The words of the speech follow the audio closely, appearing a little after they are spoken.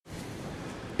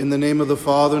In the name of the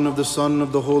Father, and of the Son, and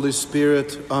of the Holy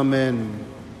Spirit. Amen.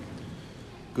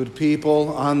 Good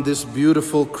people, on this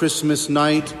beautiful Christmas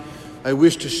night, I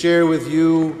wish to share with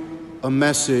you a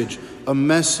message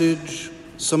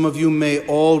some of you may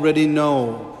already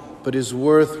know, but is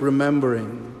worth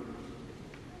remembering.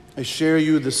 I share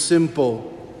you the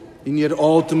simple and yet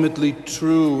ultimately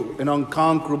true and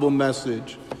unconquerable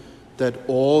message that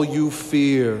all you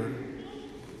fear,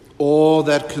 all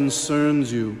that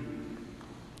concerns you,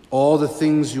 all the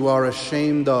things you are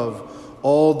ashamed of,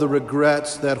 all the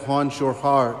regrets that haunt your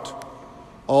heart,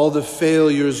 all the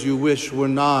failures you wish were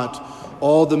not,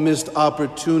 all the missed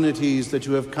opportunities that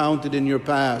you have counted in your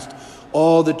past,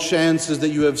 all the chances that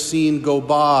you have seen go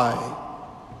by,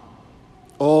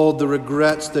 all the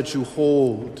regrets that you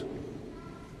hold,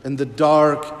 and the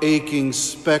dark, aching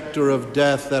specter of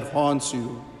death that haunts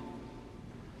you,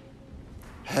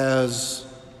 has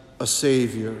a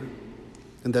Savior.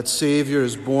 And that Savior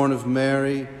is born of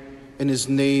Mary and is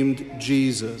named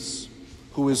Jesus,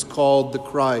 who is called the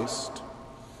Christ.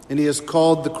 And he is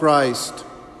called the Christ.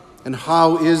 And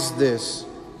how is this?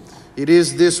 It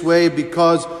is this way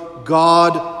because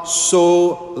God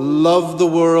so loved the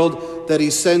world that he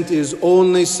sent his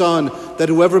only Son, that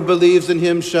whoever believes in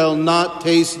him shall not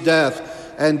taste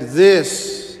death. And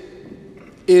this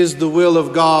is the will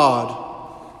of God,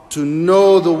 to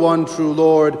know the one true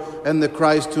Lord and the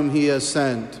Christ whom he has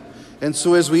sent. And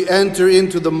so as we enter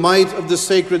into the might of the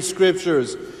sacred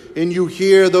scriptures, and you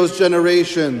hear those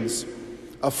generations,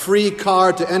 a free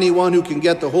card to anyone who can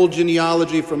get the whole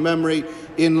genealogy from memory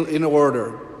in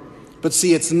order. But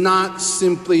see, it's not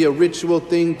simply a ritual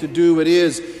thing to do. It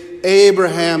is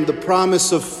Abraham, the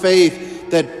promise of faith,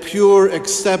 that pure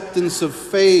acceptance of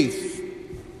faith,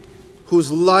 whose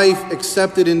life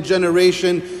accepted in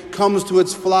generation comes to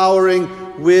its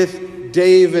flowering with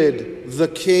David, the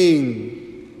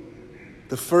king,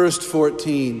 the first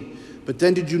 14. But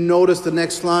then did you notice the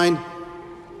next line?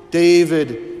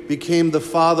 David became the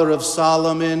father of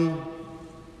Solomon,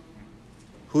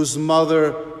 whose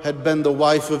mother had been the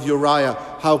wife of Uriah.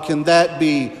 How can that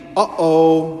be?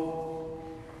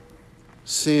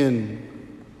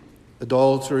 Sin,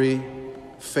 adultery,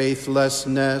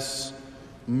 faithlessness,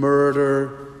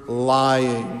 murder,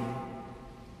 lying,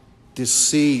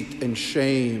 deceit and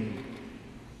shame.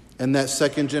 And that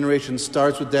second generation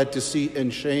starts with that deceit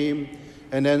and shame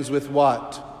and ends with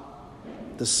what?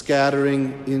 The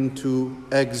scattering into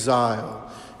exile.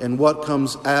 And what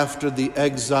comes after the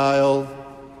exile?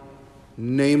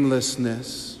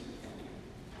 Namelessness.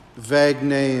 Vague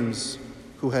names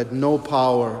who had no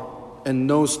power and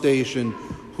no station,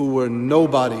 who were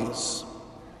nobodies,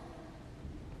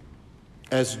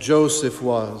 as Joseph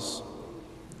was,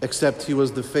 except he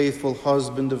was the faithful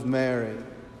husband of Mary.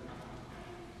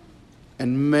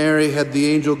 And Mary had the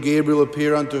angel Gabriel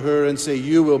appear unto her and say,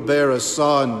 "You will bear a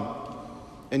son,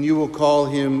 and you will call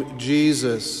him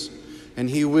Jesus, and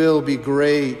he will be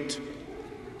great."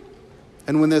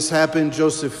 And when this happened,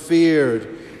 Joseph feared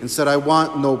and said, "I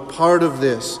want no part of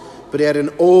this." But he had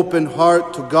an open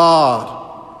heart to God.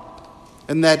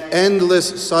 And that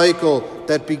endless cycle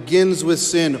that begins with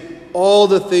sin, all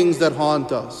the things that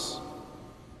haunt us,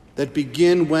 that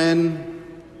begin when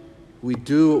we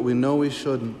do what we know we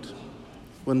shouldn't,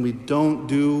 when we don't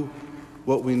do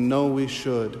what we know we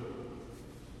should.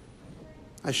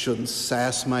 I shouldn't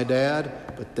sass my dad,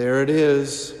 but there it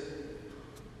is.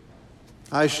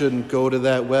 I shouldn't go to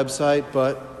that website,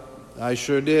 but I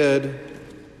sure did.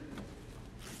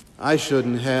 I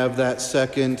shouldn't have that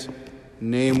second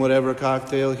name whatever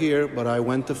cocktail here, but I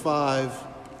went to 5,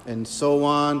 and so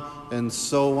on and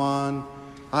so on.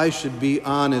 I should be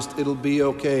honest, it'll be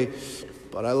okay,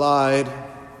 but I lied.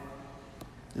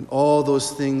 And all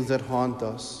those things that haunt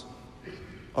us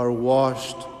are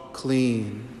washed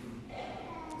clean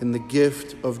in the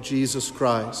gift of Jesus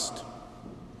Christ,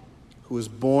 who was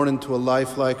born into a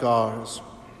life like ours,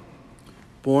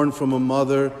 born from a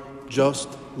mother just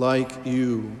like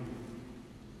you,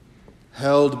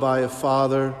 held by a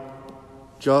father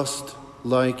just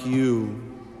like you,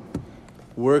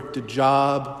 worked a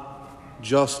job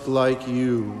just like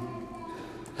you,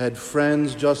 had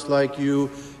friends just like you,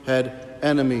 had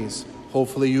enemies.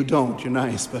 Hopefully you don't. You're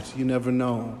nice, but you never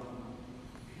know.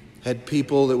 Had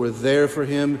people that were there for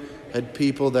him, had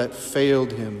people that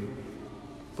failed him.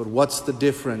 But what's the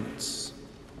difference?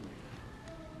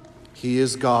 He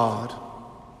is God.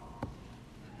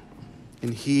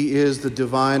 And he is the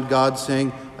divine God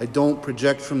saying, I don't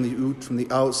project from the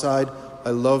outside. I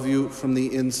love you from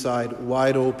the inside,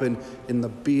 wide open in the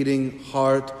beating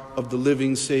heart of the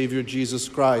living Savior, Jesus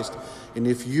Christ. And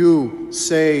if you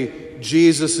say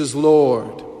Jesus is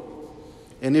Lord,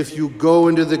 And if you go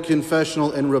into the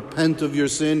confessional and repent of your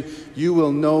sin, you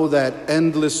will know that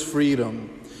endless freedom.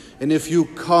 And if you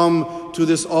come to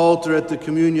this altar at the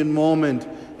communion moment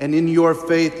and in your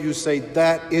faith you say,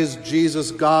 that is Jesus,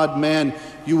 God, man,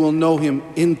 you will know him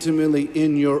intimately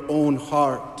in your own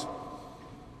heart.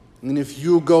 And if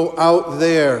you go out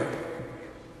there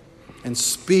and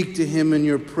speak to him in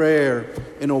your prayer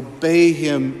and obey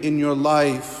him in your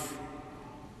life,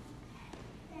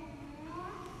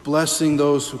 blessing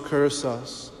those who curse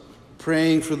us,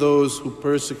 praying for those who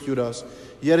persecute us,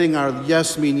 letting our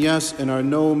yes mean yes and our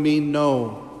no mean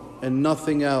no and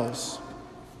nothing else,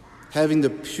 having the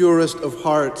purest of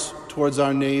hearts towards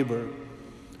our neighbor.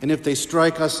 And if they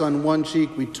strike us on one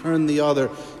cheek, we turn the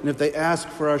other. And if they ask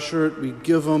for our shirt, we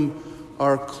give them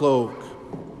our cloak.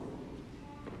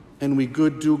 And we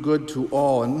do good to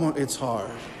all. And it's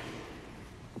hard.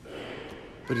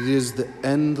 But it is the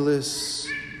endless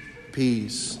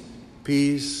peace.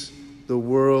 Peace the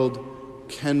world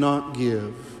cannot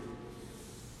give.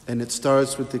 And it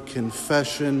starts with the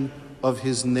confession of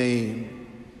his name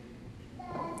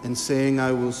and saying,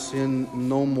 I will sin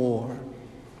no more.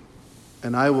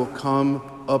 And I will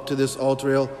come up to this altar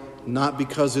rail not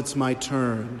because it's my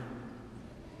turn,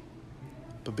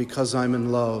 but because I'm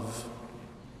in love.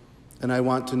 And I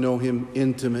want to know him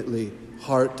intimately,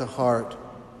 heart to heart,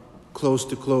 close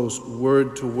to close,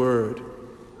 word to word.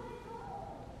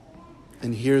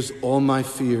 And here's all my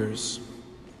fears.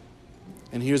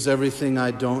 And here's everything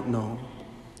I don't know.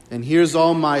 And here's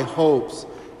all my hopes.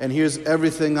 And here's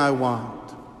everything I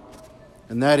want.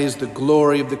 And that is the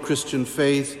glory of the Christian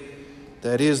faith.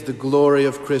 That is the glory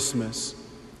of Christmas.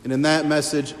 And in that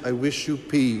message, I wish you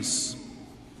peace.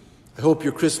 I hope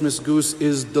your Christmas goose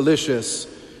is delicious.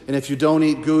 And if you don't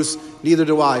eat goose, neither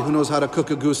do I. Who knows how to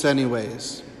cook a goose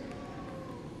anyways?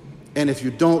 And if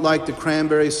you don't like the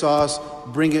cranberry sauce,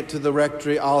 bring it to the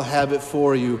rectory. I'll have it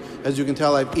for you. As you can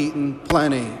tell, I've eaten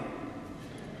plenty.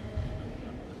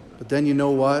 But then you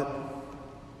know what?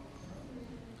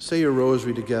 Say your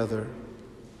rosary together.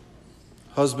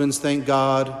 Husbands, thank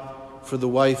God for the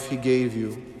wife he gave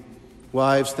you.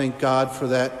 Wives, thank God for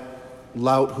that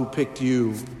lout who picked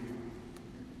you.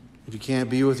 If you can't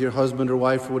be with your husband or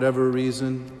wife for whatever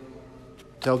reason,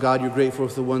 tell God you're grateful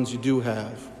for the ones you do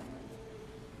have.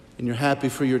 And you're happy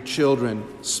for your children,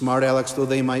 smart Alex though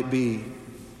they might be.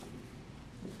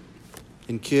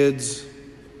 And kids,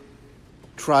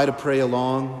 try to pray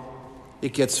along.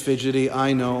 It gets fidgety,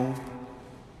 I know.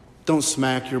 Don't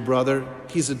smack your brother.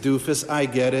 He's a doofus, I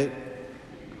get it.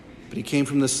 But he came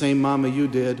from the same mama you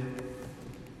did,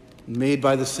 made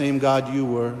by the same God you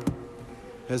were,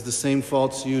 has the same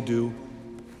faults you do,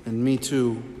 and me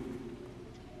too.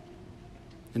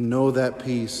 And know that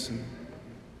peace. And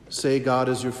say God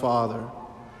is your Father,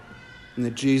 and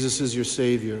that Jesus is your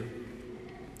Savior.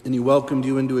 And he welcomed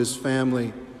you into his family.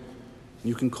 And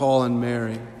you can call on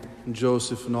Mary and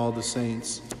Joseph and all the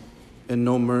saints and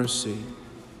know mercy.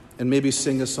 And maybe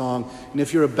sing a song. And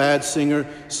if you're a bad singer,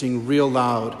 sing real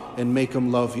loud and make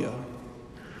them love you.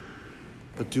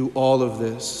 But do all of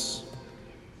this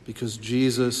because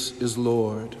Jesus is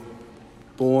Lord,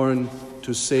 born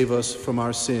to save us from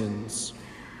our sins.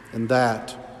 And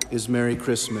that is Merry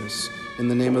Christmas. In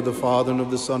the name of the Father, and of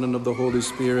the Son, and of the Holy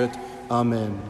Spirit. Amen.